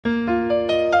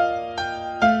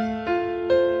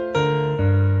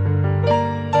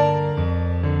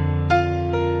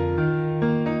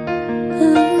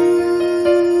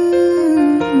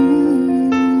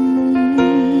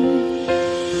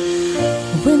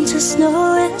Winter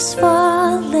snow is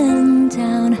falling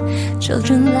down,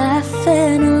 children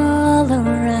laughing all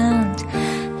around,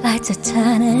 lights are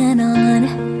turning on,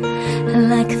 and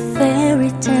like a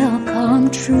fairy tale come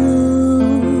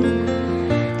true.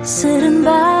 Sitting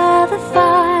by the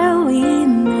fire we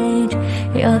made,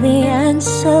 you're the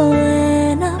answer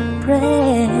when I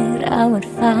prayed I would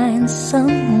find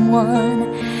someone,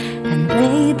 and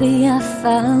baby I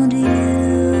found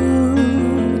you.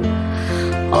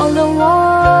 All I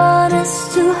want is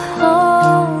to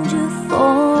hold you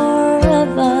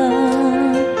forever.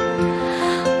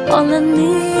 All I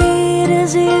need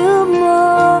is you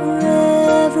more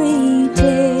every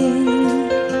day.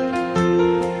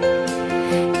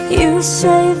 You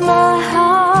saved my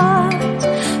heart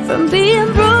from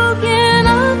being broken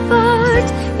apart.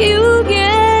 You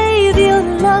gave your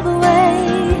love away,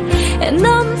 and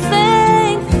I'm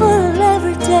thankful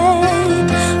every day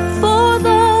for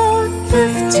the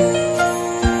gift.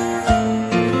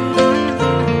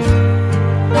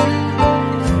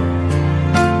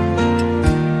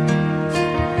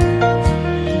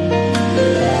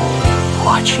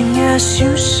 Watching as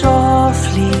you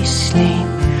softly sleep,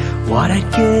 what I'd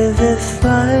give if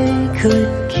I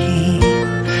could keep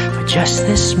for just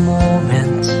this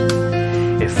moment,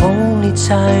 if only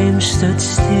time stood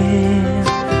still.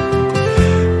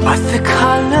 But the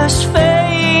colors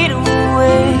fade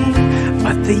away,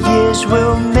 but the years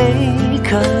will make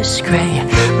us gray.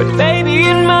 But baby,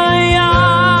 in my